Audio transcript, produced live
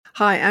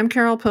Hi, I'm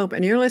Carol Pope,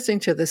 and you're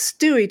listening to the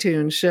Stewie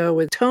Tunes Show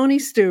with Tony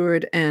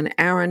Stewart and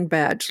Aaron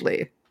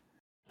Badgley.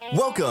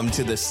 Welcome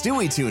to the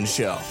Stewie Tunes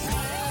Show.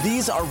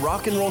 These are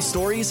rock and roll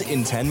stories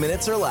in 10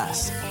 minutes or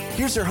less.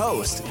 Here's your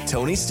host,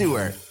 Tony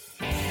Stewart.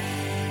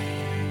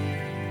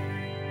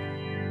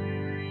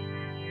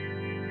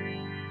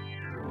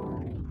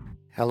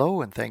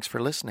 Hello, and thanks for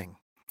listening.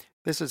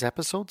 This is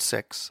episode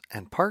 6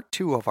 and part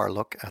 2 of our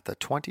look at the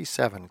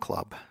 27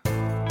 Club.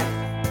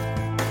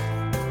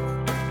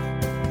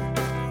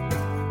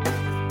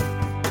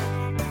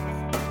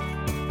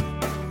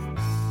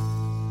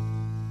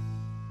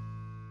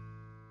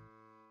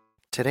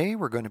 Today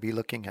we're going to be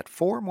looking at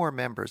 4 more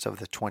members of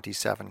the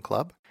 27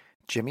 Club: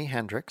 Jimi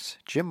Hendrix,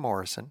 Jim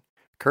Morrison,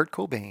 Kurt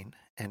Cobain,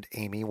 and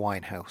Amy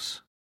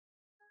Winehouse.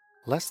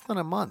 Less than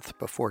a month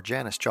before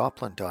Janis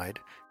Joplin died,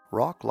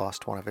 rock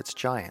lost one of its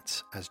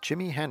giants, as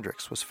Jimi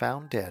Hendrix was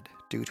found dead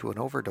due to an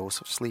overdose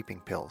of sleeping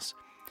pills.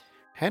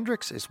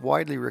 Hendrix is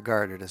widely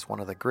regarded as one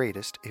of the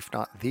greatest, if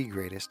not the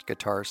greatest,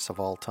 guitarists of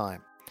all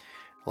time.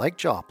 Like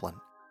Joplin,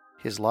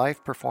 his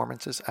live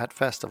performances at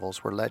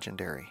festivals were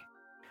legendary.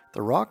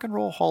 The Rock and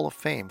Roll Hall of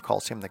Fame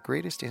calls him the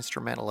greatest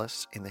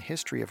instrumentalist in the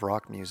history of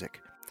rock music.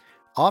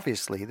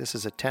 Obviously, this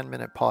is a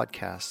 10-minute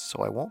podcast,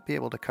 so I won't be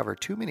able to cover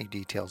too many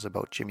details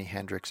about Jimi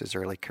Hendrix's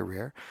early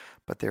career,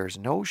 but there is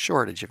no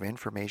shortage of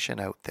information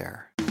out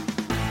there.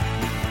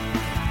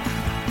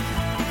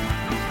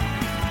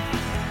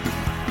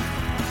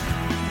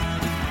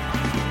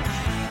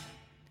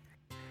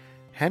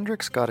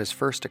 Hendrix got his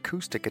first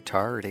acoustic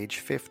guitar at age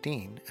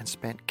 15 and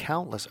spent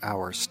countless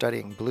hours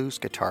studying blues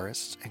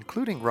guitarists,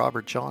 including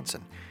Robert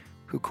Johnson,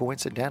 who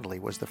coincidentally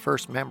was the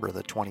first member of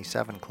the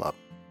 27 Club.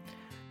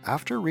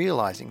 After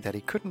realizing that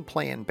he couldn't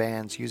play in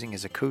bands using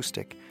his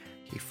acoustic,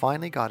 he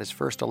finally got his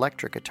first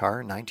electric guitar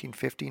in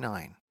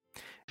 1959,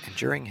 and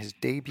during his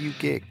debut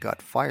gig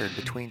got fired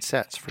between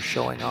sets for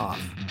showing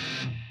off.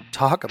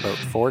 Talk about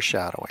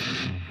foreshadowing.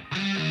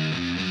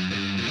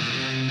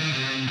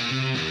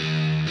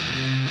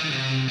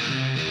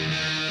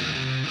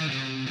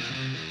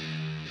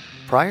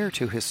 Prior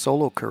to his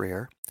solo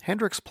career,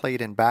 Hendrix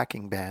played in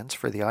backing bands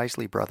for the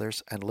Isley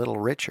Brothers and Little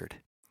Richard.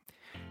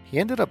 He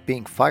ended up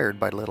being fired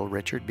by Little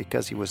Richard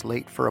because he was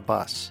late for a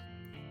bus.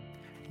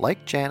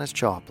 Like Janis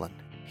Joplin,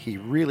 he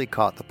really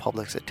caught the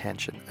public's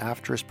attention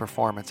after his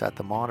performance at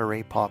the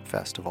Monterey Pop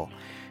Festival,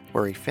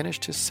 where he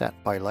finished his set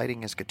by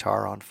lighting his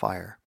guitar on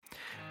fire.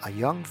 A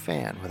young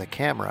fan with a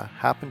camera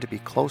happened to be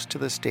close to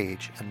the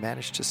stage and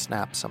managed to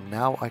snap some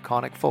now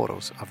iconic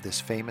photos of this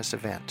famous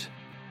event.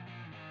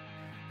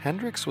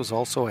 Hendrix was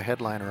also a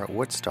headliner at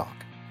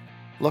Woodstock.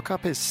 Look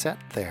up his set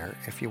there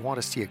if you want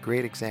to see a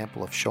great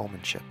example of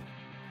showmanship.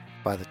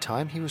 By the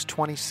time he was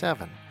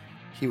 27,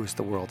 he was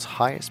the world's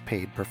highest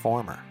paid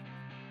performer.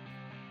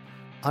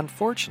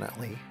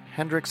 Unfortunately,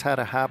 Hendrix had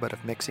a habit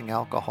of mixing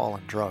alcohol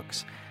and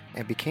drugs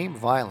and became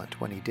violent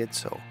when he did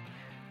so.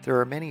 There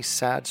are many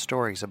sad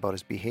stories about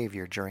his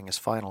behavior during his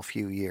final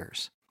few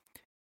years.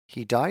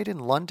 He died in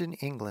London,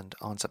 England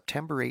on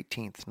September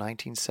 18,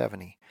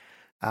 1970,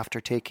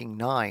 after taking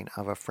 9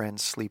 of a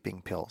friend's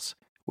sleeping pills,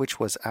 which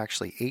was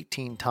actually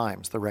 18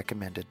 times the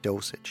recommended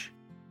dosage.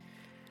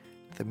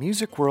 The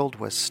music world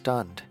was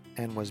stunned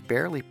and was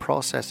barely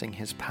processing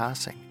his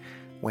passing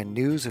when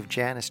news of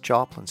Janis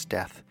Joplin's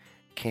death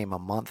came a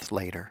month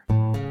later.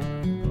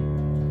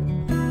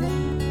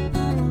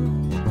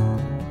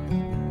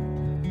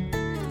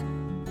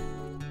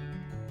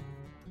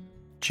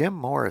 Jim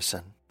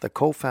Morrison, the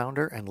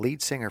co-founder and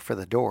lead singer for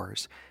The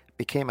Doors,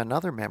 became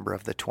another member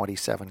of the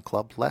 27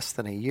 Club less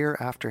than a year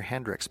after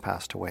Hendrix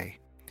passed away.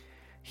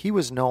 He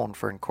was known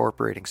for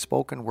incorporating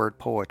spoken word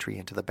poetry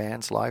into the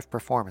band's live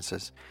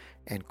performances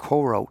and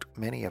co-wrote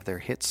many of their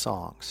hit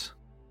songs.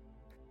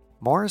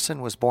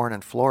 Morrison was born in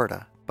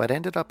Florida, but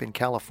ended up in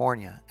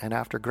California, and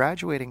after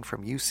graduating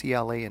from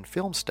UCLA in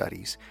film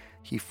studies,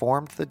 he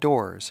formed The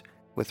Doors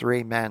with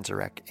Ray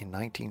Manzarek in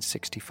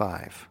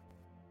 1965.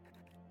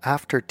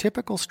 After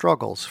typical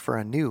struggles for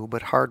a new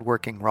but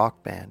hard-working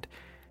rock band,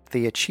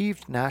 they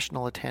achieved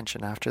national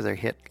attention after their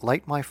hit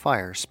Light My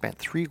Fire spent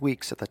 3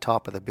 weeks at the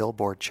top of the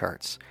Billboard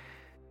charts.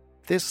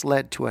 This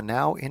led to a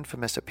now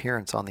infamous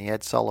appearance on The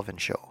Ed Sullivan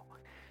Show.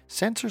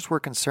 Censors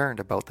were concerned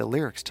about the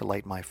lyrics to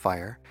Light My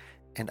Fire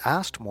and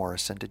asked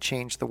Morrison to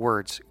change the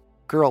words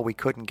 "Girl, we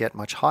couldn't get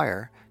much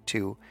higher"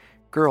 to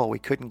 "Girl, we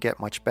couldn't get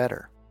much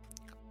better."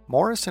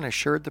 Morrison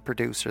assured the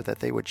producer that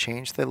they would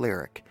change the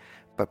lyric,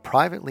 but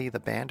privately the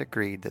band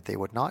agreed that they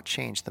would not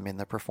change them in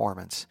the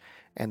performance,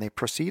 and they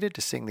proceeded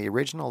to sing the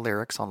original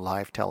lyrics on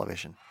live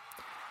television.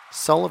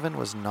 Sullivan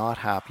was not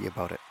happy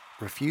about it,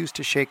 refused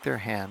to shake their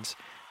hands,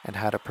 and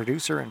had a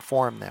producer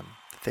inform them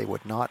that they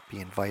would not be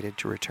invited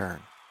to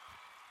return.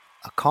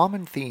 A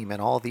common theme in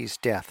all these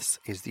deaths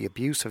is the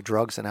abuse of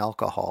drugs and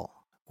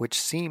alcohol, which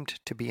seemed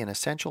to be an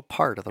essential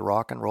part of the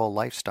rock and roll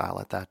lifestyle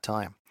at that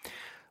time.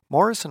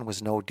 Morrison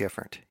was no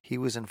different. He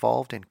was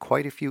involved in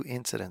quite a few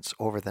incidents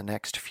over the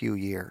next few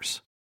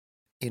years.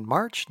 In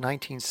March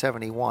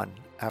 1971,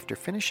 after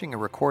finishing a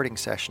recording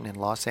session in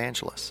Los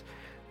Angeles,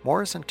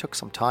 Morrison took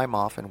some time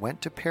off and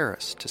went to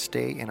Paris to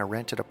stay in a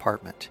rented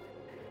apartment.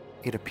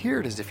 It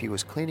appeared as if he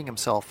was cleaning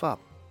himself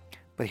up,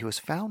 but he was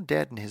found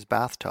dead in his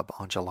bathtub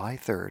on July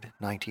 3,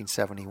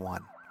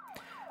 1971.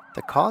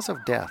 The cause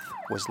of death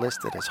was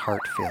listed as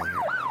heart failure.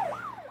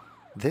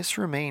 This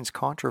remains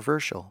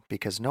controversial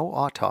because no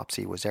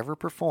autopsy was ever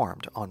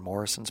performed on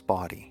Morrison's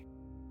body.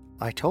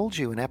 I told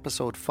you in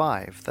episode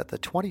 5 that the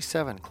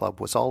 27 Club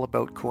was all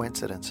about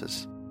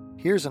coincidences.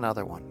 Here's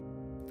another one.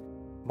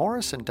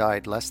 Morrison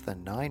died less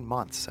than 9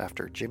 months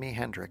after Jimi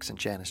Hendrix and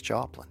Janis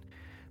Joplin,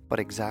 but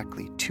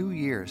exactly 2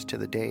 years to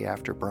the day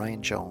after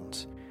Brian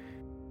Jones.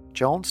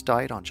 Jones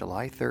died on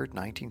July 3,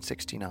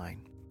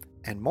 1969,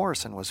 and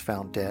Morrison was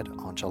found dead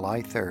on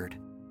July 3,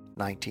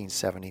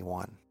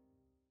 1971.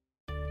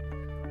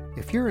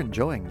 If you're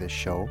enjoying this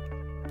show,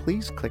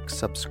 please click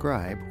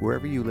subscribe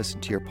wherever you listen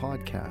to your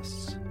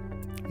podcasts.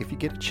 If you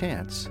get a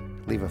chance,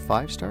 leave a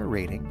 5-star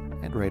rating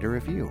and write a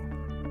review.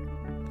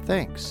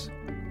 Thanks.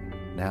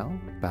 Now,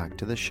 back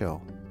to the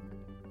show.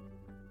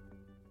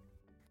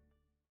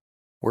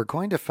 We're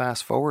going to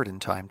fast forward in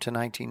time to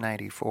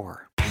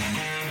 1994.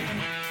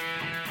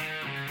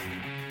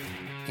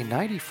 In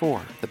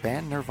 94, the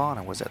band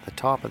Nirvana was at the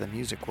top of the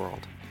music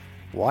world.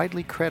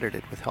 Widely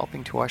credited with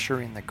helping to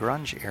usher in the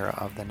grunge era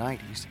of the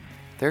 90s,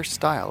 their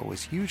style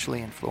was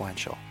hugely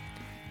influential.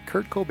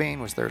 Kurt Cobain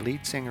was their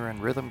lead singer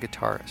and rhythm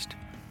guitarist.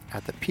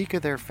 At the peak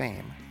of their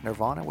fame,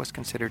 Nirvana was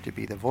considered to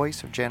be the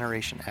voice of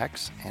Generation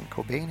X, and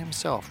Cobain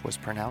himself was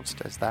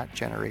pronounced as that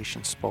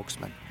generation's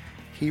spokesman.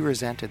 He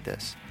resented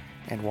this,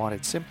 and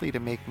wanted simply to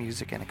make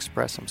music and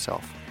express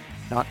himself,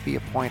 not be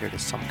appointed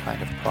as some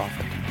kind of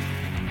prophet.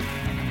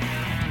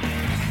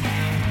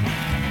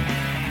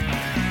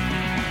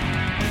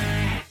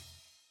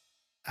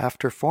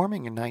 After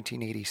forming in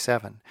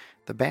 1987,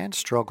 the band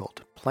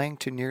struggled, playing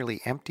to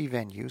nearly empty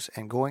venues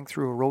and going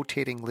through a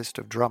rotating list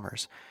of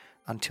drummers,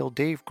 until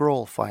Dave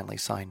Grohl finally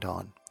signed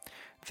on.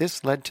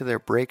 This led to their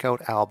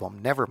breakout album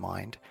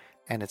Nevermind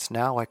and its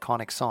now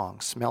iconic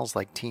song Smells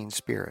Like Teen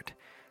Spirit.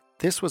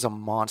 This was a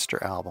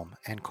monster album,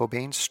 and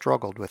Cobain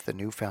struggled with the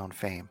newfound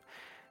fame.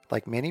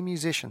 Like many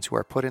musicians who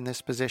are put in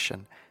this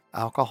position,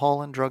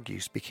 alcohol and drug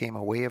use became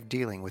a way of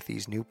dealing with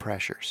these new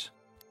pressures.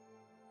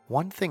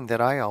 One thing that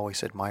I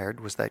always admired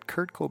was that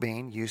Kurt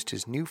Cobain used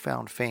his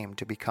newfound fame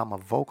to become a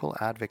vocal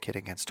advocate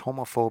against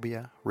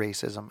homophobia,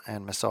 racism,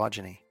 and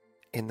misogyny.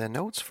 In the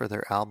notes for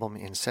their album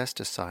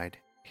Incesticide,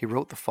 he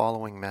wrote the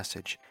following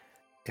message: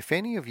 "If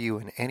any of you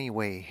in any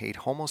way hate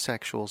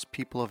homosexuals,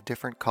 people of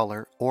different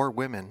color, or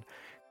women,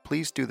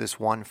 please do this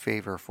one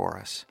favor for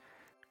us.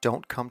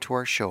 Don't come to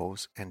our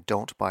shows and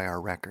don't buy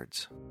our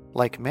records."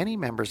 Like many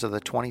members of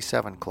the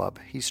 27 Club,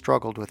 he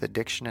struggled with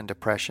addiction and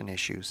depression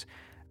issues.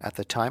 At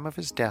the time of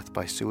his death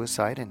by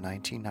suicide in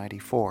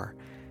 1994,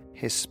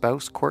 his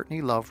spouse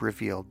Courtney Love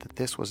revealed that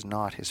this was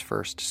not his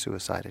first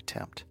suicide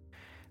attempt.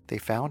 They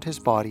found his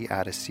body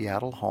at his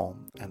Seattle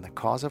home, and the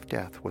cause of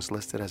death was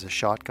listed as a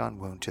shotgun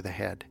wound to the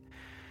head.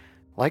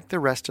 Like the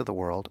rest of the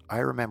world, I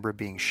remember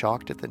being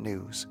shocked at the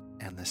news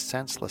and the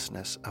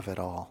senselessness of it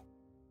all.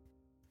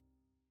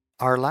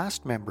 Our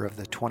last member of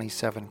the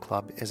 27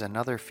 Club is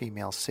another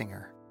female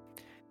singer.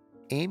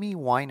 Amy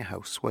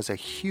Winehouse was a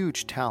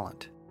huge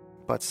talent,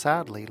 but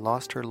sadly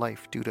lost her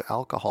life due to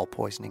alcohol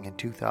poisoning in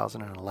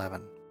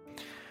 2011.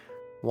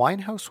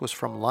 Winehouse was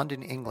from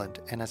London, England,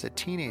 and as a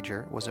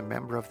teenager was a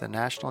member of the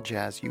National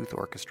Jazz Youth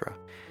Orchestra.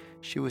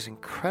 She was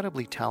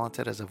incredibly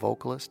talented as a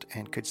vocalist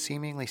and could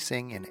seemingly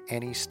sing in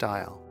any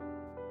style.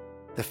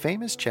 The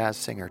famous jazz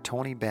singer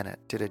Tony Bennett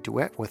did a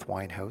duet with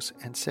Winehouse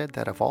and said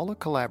that of all the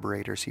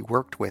collaborators he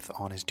worked with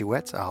on his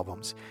duets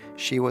albums,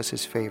 she was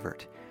his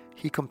favorite.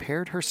 He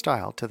compared her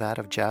style to that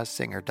of jazz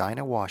singer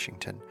Dinah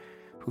Washington,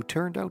 who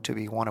turned out to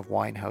be one of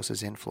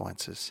Winehouse's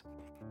influences.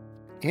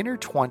 In her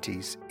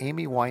 20s,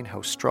 Amy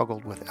Winehouse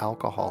struggled with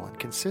alcohol and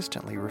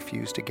consistently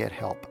refused to get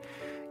help,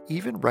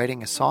 even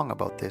writing a song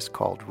about this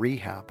called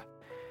Rehab.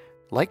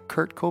 Like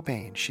Kurt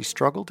Cobain, she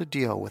struggled to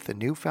deal with the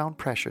newfound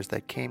pressures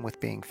that came with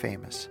being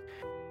famous.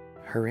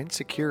 Her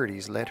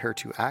insecurities led her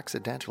to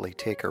accidentally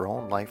take her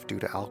own life due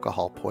to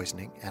alcohol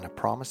poisoning, and a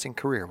promising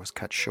career was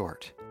cut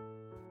short.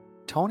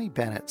 Tony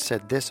Bennett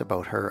said this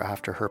about her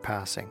after her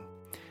passing: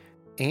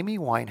 "Amy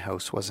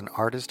Winehouse was an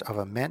artist of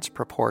immense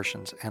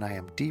proportions, and I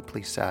am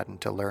deeply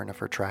saddened to learn of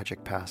her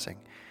tragic passing.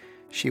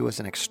 She was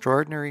an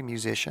extraordinary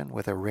musician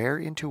with a rare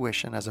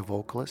intuition as a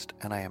vocalist,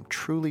 and I am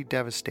truly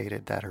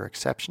devastated that her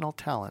exceptional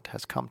talent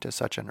has come to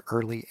such an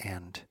early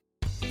end."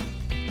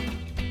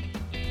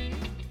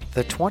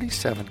 The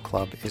 27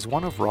 Club is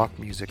one of rock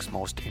music's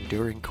most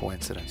enduring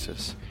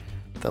coincidences.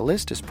 The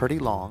list is pretty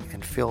long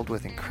and filled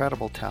with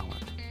incredible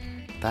talent.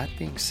 That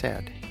being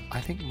said,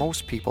 I think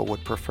most people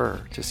would prefer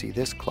to see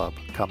this club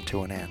come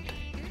to an end.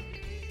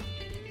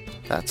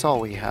 That's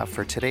all we have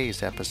for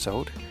today's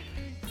episode.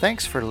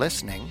 Thanks for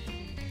listening.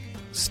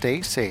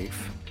 Stay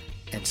safe,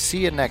 and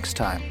see you next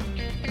time.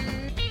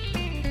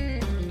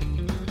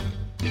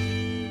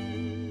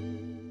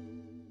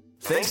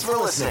 Thanks for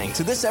listening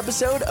to this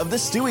episode of The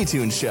Stewie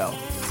Tunes Show.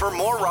 For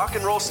more rock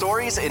and roll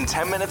stories in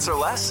 10 minutes or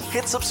less,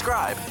 hit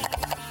subscribe